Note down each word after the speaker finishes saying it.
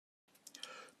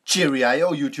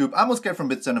Cheerio YouTube, I'm Oscar from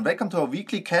BitStern and welcome to our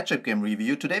weekly Ketchapp game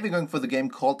review. Today we're going for the game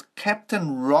called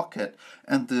Captain Rocket,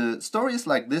 and the story is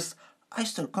like this. I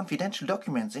stole confidential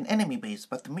documents in enemy base,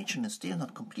 but the mission is still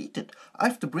not completed. I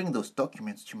have to bring those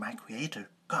documents to my creator.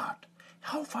 God,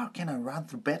 how far can I run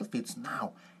through battlefields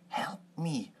now? Help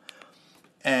me.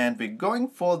 And we're going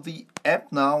for the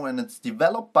app now, and it's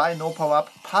developed by No Power Up,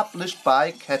 published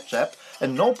by Ketchapp.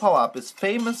 And No Power Up is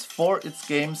famous for its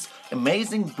games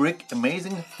Amazing Brick,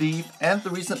 Amazing Thief, and the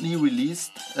recently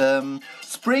released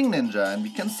Spring Ninja. And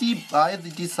we can see by the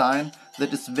design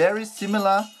that is very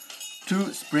similar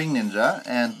to Spring Ninja.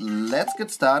 And let's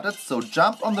get started. So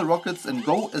jump on the rockets and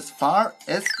go as far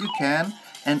as you can.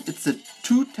 And it's a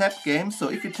 2-tap game, so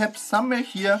if you tap somewhere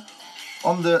here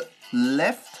on the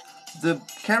left, the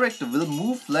character will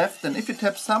move left, and if you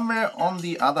tap somewhere on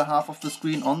the other half of the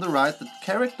screen on the right, the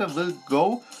character will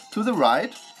go to the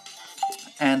right.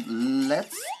 And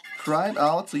let's try it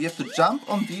out. So you have to jump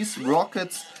on these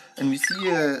rockets, and we see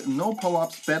a No Power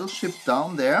Ups battleship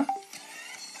down there.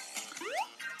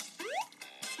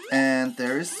 And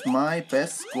there is my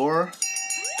best score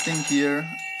thing here.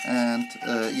 And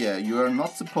yeah, you are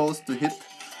not supposed to hit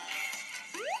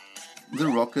the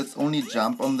rockets, only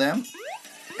jump on them.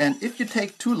 And if you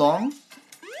take too long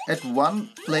at one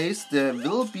place, there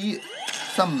will be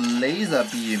some laser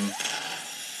beam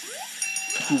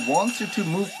who wants you to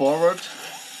move forward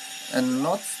and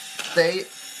not stay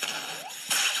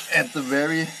at the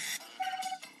very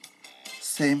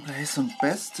same place. And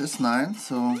best is 9,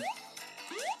 so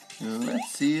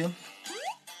let's see.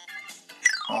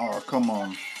 Oh, come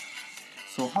on.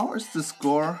 So how is the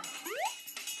score?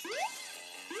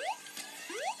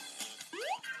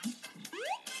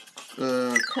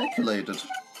 Calculated.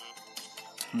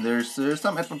 There's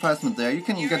some advertisement there. You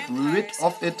can get rid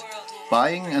of it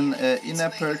buying an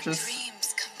in-app purchase.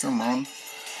 Come on.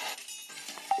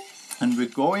 And we're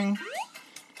going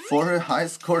for a high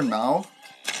score now.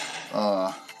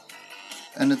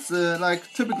 And it's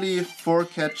like typically for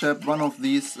Ketchapp, one of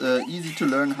these easy to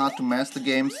learn, hard to master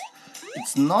games.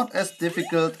 It's not as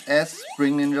difficult as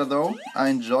Spring Ninja though. I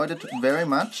enjoyed it very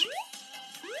much.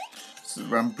 It's a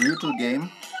brutal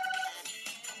game.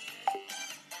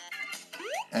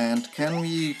 And can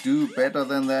we do better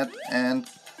than that and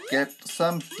get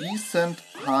some decent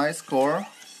high score?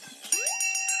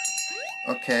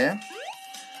 Okay.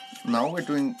 Now we're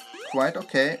doing quite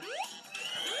okay.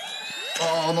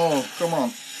 Oh no, come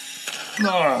on.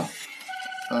 No.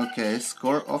 Okay,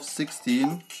 score of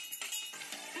 16.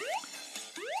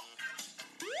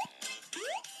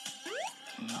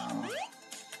 No.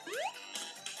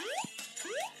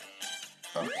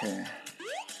 Okay.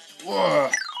 Whoa.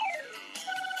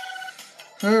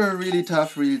 Really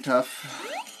tough, really tough.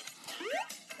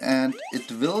 And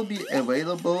it will be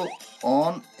available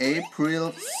on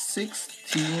April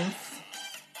 16th.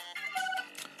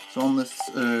 So on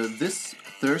this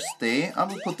Thursday. I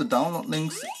will put the download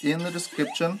links in the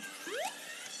description,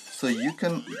 so you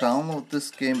can download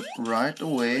this game right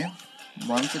away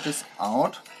once it is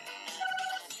out.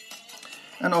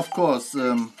 And of course,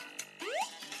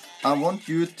 I want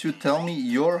you to tell me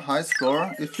your high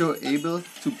score, if you're able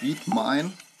to beat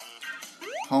mine,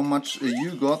 how much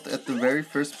you got at the very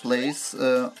first place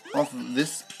of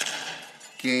this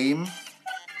game.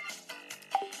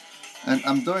 And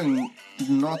I'm doing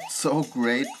not so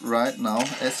great right now,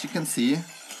 as you can see.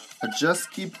 I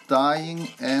just keep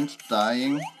dying and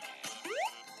dying.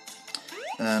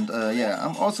 And yeah,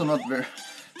 I'm also not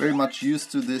very much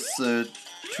used to this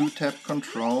 2-tap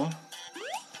control.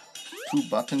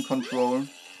 2-button control.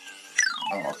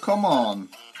 Oh, come on.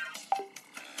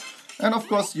 And of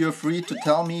course you're free to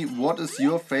tell me what is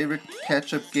your favorite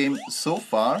Ketchapp game so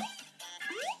far.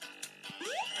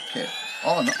 Okay.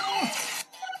 Oh no.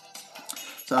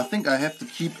 So I think I have to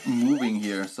keep moving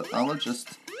here. So I will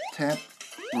just tap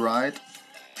right.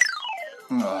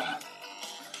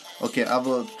 Okay, I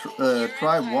will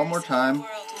try one more time.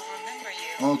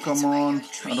 Oh, come on.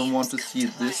 I don't want to see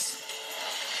this.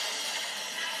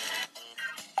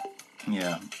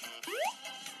 Yeah.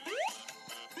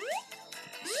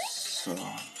 So,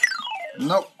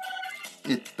 no,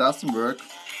 it doesn't work.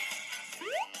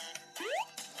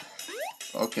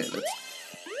 Okay, let's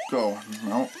go.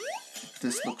 No,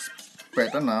 this looks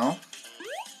better now.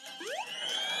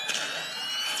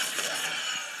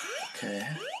 Okay.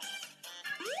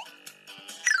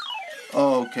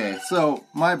 Okay, so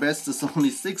my best is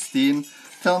only 16.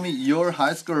 Tell me your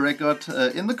high score record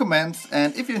in the comments,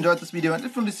 and if you enjoyed this video and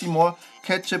if you want to see more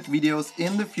Ketchapp videos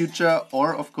in the future,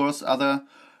 or of course other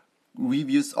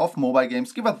reviews of mobile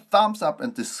games, give a thumbs up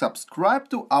and subscribe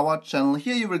to our channel.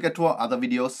 Here you will get to our other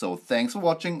videos. So thanks for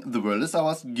watching. The world is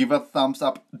ours. Give a thumbs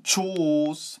up.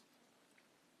 Tschüss.